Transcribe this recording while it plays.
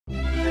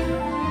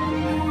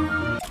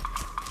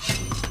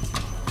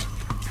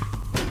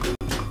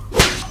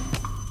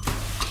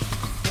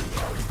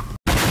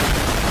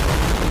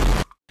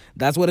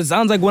That's what it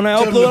sounds like when I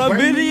upload a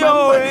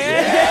video.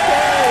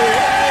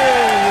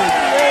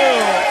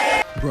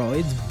 Bro,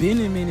 it's been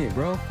a minute,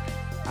 bro.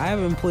 I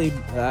haven't made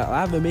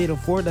a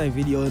Fortnite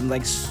video in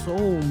like so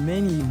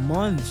many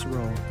months,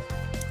 bro.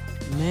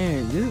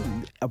 Man, this is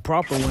a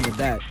proper one at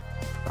that.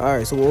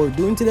 Alright, so what we're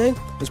doing today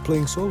is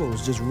playing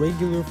solos. Just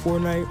regular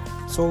Fortnite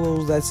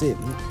solos, that's it.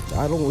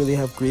 I don't really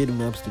have creative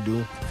maps to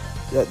do.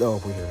 Yeah,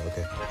 oh, we're here,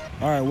 okay.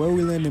 Alright, where are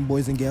we landing,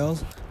 boys and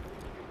gals?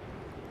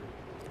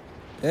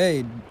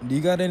 Hey, do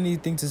you got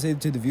anything to say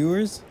to the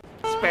viewers?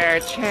 Spare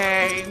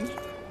change.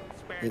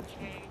 Spare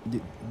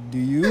change. Do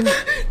you?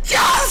 Yes!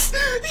 Yes!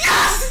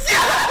 Yes!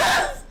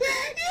 Yes!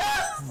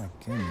 Oh my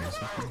goodness.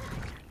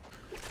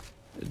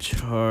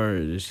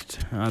 Charged.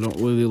 I don't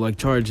really like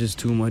charges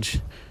too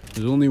much.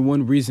 There's only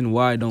one reason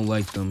why I don't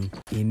like them.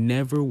 It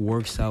never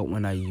works out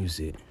when I use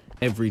it.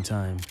 Every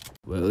time.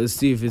 Well, let's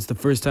see if it's the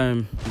first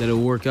time that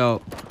it'll work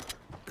out.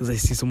 Because I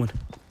see someone.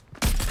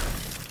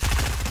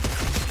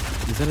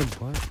 Is that a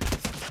bot?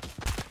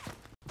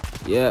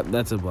 Yep,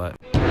 that's a bot.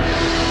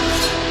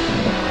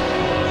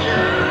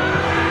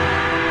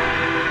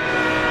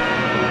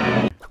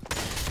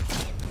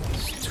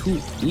 It's too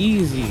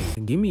easy.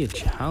 Give me a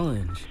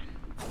challenge.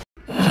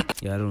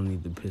 Yeah, I don't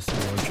need the pistol.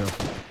 I'll drop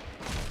it.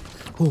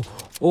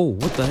 Oh,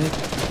 what the heck?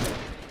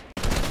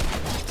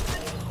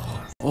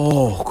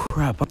 Oh,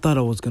 crap. I thought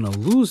I was gonna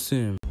lose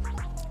him.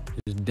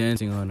 Just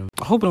dancing on him.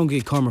 I hope I don't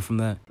get karma from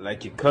that.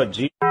 Like you cut,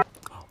 G.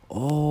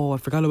 Oh, I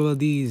forgot about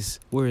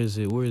these. Where is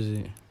it? Where is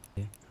it?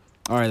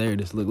 All right, there it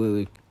is. Look, look,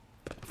 look.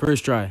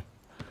 First try.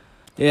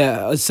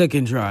 Yeah, a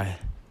second try.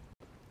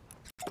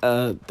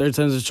 Third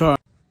time's a charm.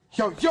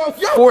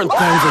 Fourth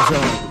time's a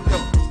charm.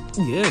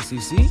 Yes, you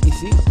see?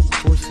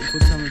 Fourth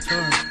time a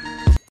charm.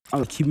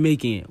 I'm gonna keep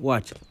making it.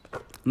 Watch. I'm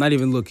not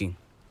even looking.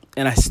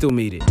 And I still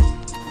made it.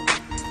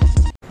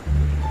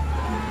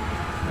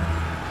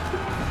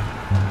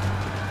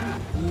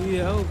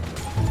 Yo.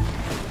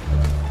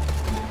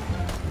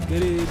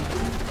 Get it.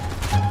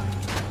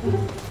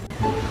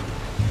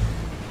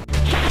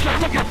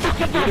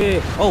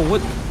 Oh,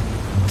 what?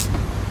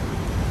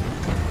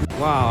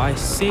 Wow, I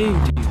saved you.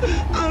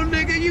 Oh,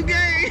 nigga, you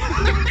gay.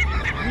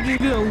 You just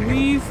gonna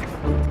leave?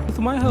 With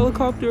my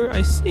helicopter,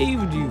 I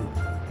saved you.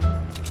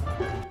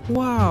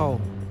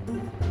 Wow.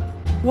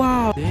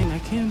 Wow. Dang, I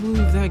can't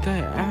believe that guy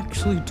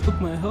actually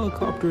took my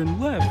helicopter and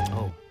left.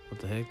 Oh,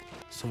 what the heck?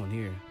 Someone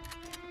here.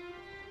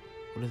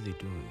 What are they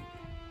doing?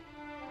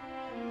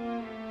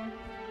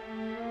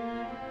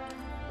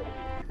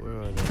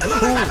 Where are they?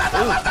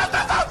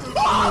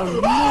 Oh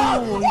no,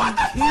 are you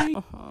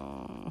kidding?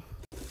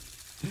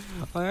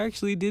 I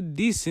actually did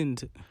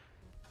decent.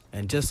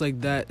 And just like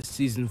that,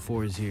 season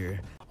 4 is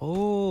here.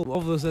 Oh, all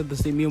of us at the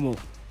same emote.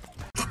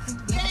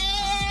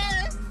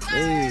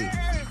 Hey.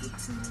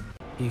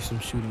 Here's some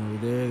shooting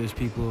over there. There's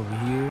people over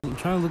here. I'm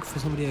trying to look for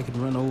somebody I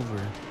can run over.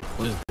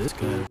 What is this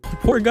guy?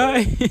 Poor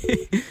guy.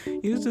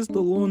 He's just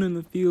alone in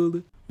the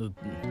field. I'm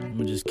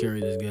gonna just carry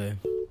this guy.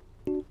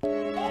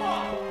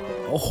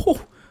 Oh,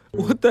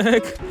 what the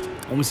heck?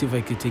 I'm gonna see if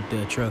I could take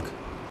that truck.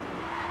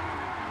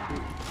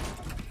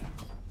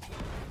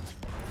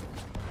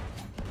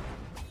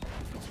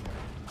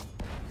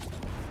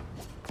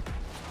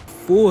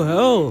 Full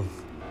health.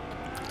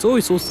 It's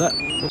always so sad.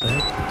 What the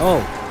heck?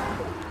 Oh.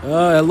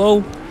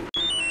 Hello?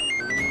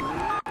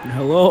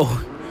 Hello?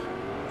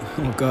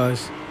 Oh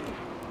gosh.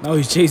 Now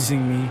he's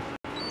chasing me.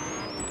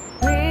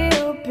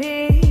 We'll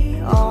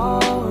be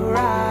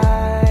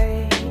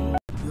alright.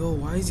 Yo,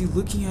 why is he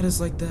looking at us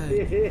like that?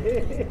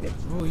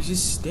 Bro, he's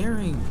just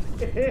staring.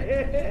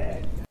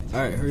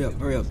 Alright, hurry up,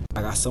 hurry up.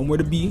 I got somewhere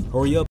to be.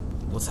 Hurry up.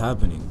 What's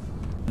happening?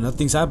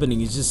 Nothing's happening.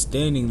 He's just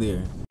standing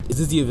there. Is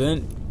this the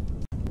event?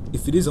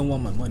 If it is, I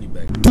want my money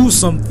back. Do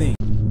something.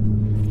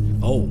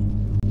 Oh.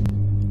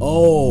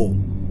 Oh.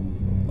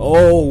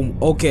 Oh.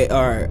 Okay.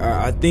 All right.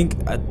 I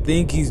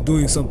think he's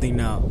doing something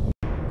now.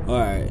 All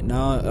right.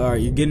 Now. All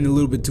right. You're getting a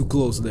little bit too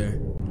close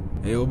there.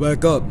 Hey, yo,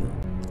 back up.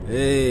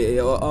 Hey.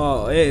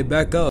 Hey,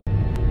 back up.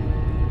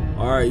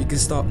 All right. You can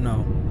stop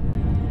now.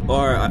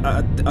 All right.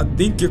 I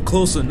think you're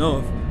close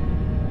enough.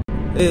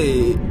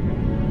 Hey.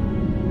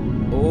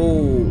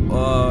 Oh.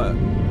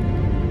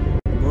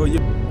 Bro,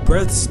 your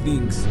breath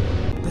stinks.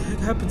 What the heck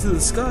happened to the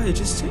sky? It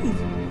just changed.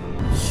 Yo,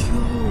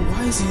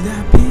 why is he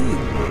that big?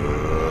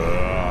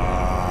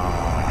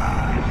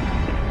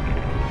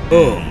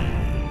 Oh.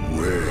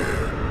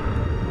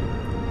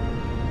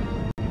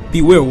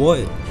 Beware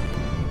what?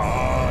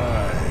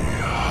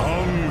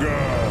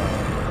 Hunger.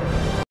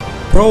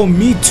 Bro,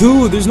 me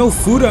too. There's no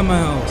food at my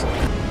house.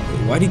 Hey,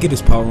 why'd he get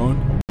his power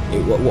on?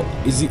 Hey, what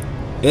is he?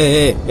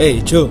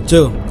 Hey, chill.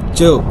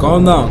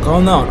 Calm down.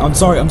 I'm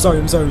sorry.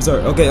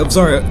 Okay, I'm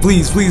sorry.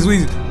 Please.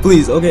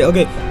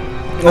 Okay.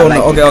 Oh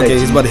no, okay.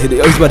 He's about to hit it.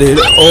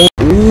 Oh,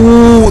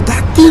 ooh,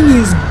 that thing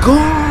is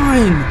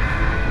gone.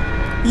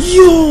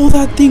 Yo,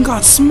 that thing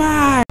got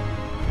smacked.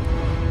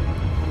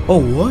 Oh,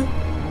 what?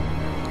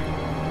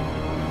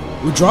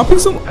 We're dropping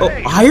some. Oh,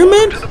 Iron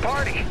Man? To the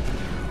party.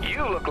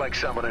 You look like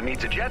someone who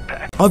needs a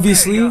jetpack.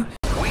 Obviously. We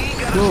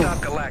gotta stop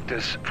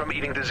Galactus from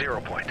eating the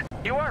 0 point.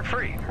 You are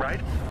free, right?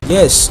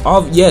 Yes.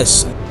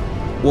 Yes.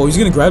 Whoa, he's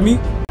gonna grab me?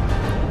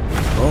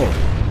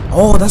 Oh.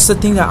 Oh, that's the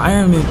thing that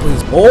Iron Man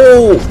plays.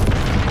 Oh.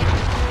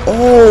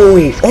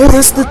 Oh. Oh,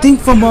 that's the thing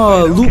from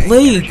Loot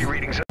Lake.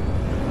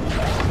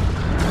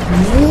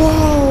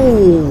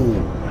 Whoa.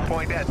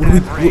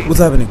 What's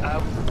happening?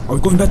 Are we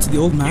going back to the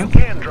old map?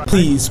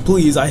 Please,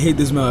 please, I hate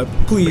this map.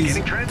 Please,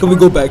 can we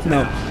go back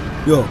now?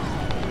 Yo.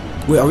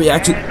 Wait, are we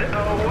actually...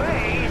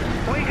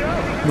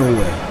 No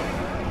way.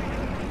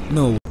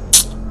 No.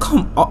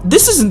 Come on.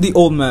 This isn't the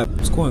old map.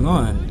 What's going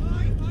on?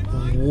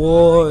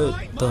 What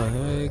the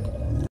heck?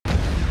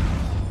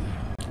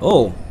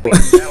 Oh.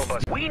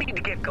 We need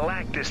to get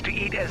Galactus to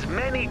eat as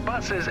many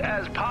buses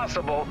as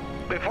possible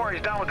before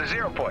he's done with the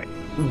 0 point.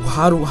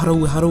 How do we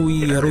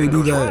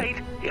do that?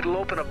 Right, it'll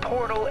open a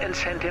portal and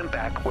send him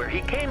back where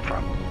he came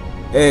from.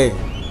 Hey.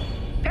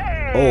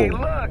 Hey, Oh.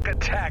 look,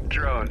 attack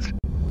drones.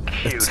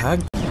 Cute. Attack?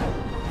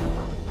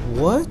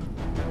 What?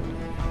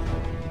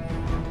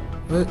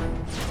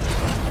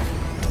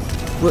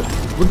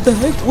 What the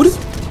heck? What is...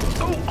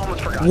 Oh,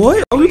 almost forgot.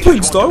 What? Are we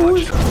playing Star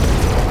Wars?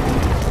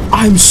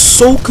 I'm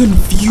so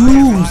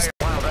confused.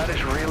 Wow, that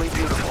is really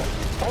beautiful.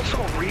 Also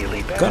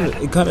really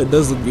bad. It kind of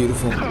does look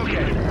beautiful.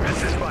 Okay,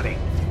 this is funny.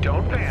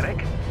 Don't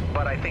panic,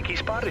 but I think he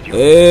spotted you.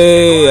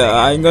 Hey,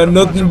 I ain't got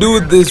nothing to do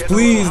with this.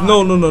 Please,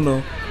 no.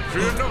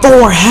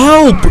 Thor,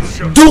 help!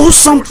 Do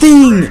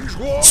something!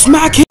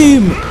 Smack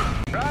him!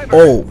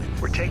 Oh.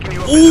 We're taking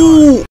you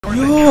Ooh,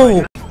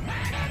 yo.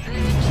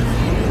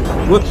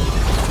 What?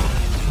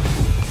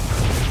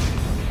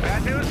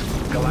 Bad news?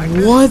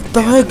 Galactus? What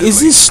the heck? Is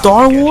this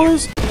Star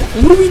Wars?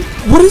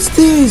 What is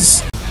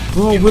this?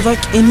 Bro, we're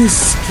like in his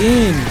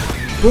skin.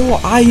 Bro,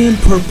 I am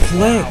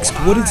perplexed.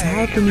 What is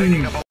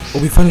happening?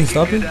 Are we finally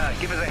stopping?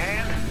 Give us a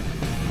hand.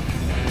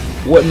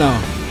 What now?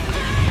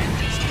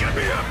 Get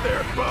me up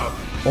there, Bob.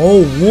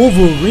 Oh,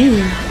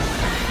 Wolverine.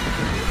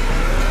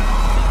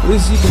 What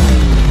is he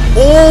doing?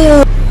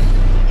 Oh!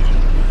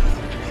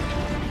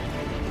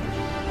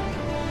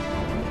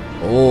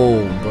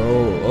 Oh,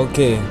 bro.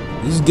 Okay.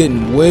 This is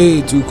getting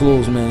way too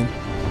close, man.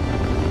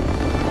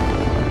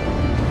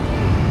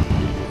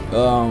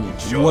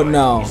 What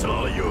now? He's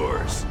all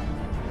yours.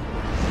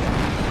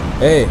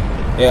 Hey,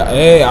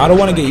 I don't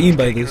want to get eaten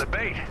by this.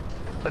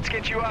 Let's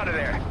get you out of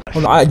there.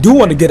 Hold on, I do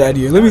want to get out of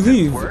here. Let me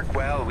leave. Work?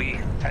 Well, we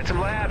had some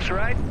laughs,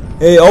 right?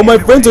 Hey, all my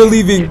friends are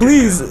leaving,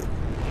 please.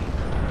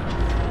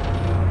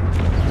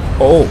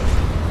 Oh.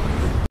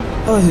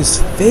 Oh,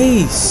 his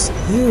face.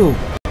 Ew.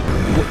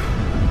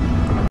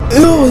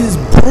 Ew, his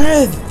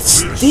breath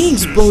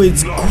stinks, bro.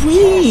 It's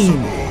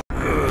green.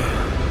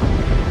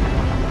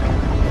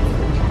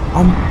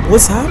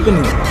 What's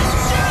happening?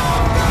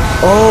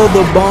 Oh,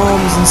 the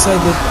bombs inside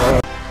the...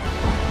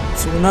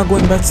 so we're not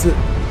going back to the...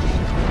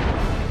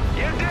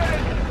 You did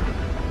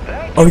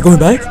it. Are we going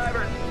back?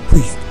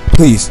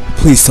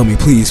 Please tell me,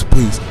 please.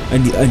 I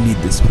need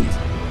this, please.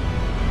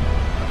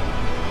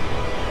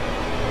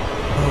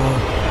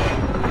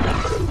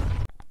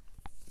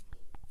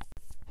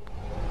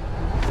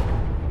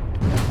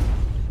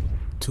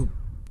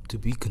 To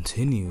be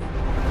continued.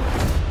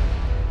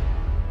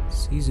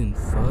 Season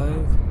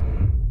 5.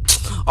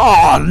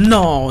 Oh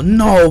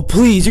no,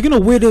 please! You're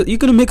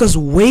gonna make us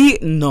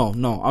wait? No,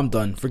 I'm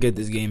done. Forget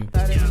this game.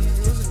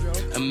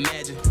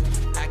 Imagine,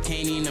 I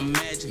can't even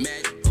imagine.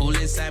 Pool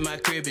inside my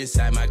crib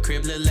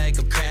look like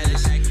a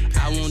palace.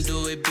 I won't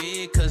do it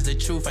big, cause the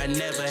truth I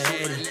never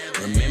had it.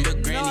 Remember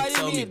Granny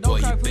told me, boy,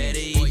 you better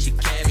eat your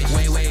cabbage.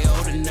 Way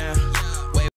older now.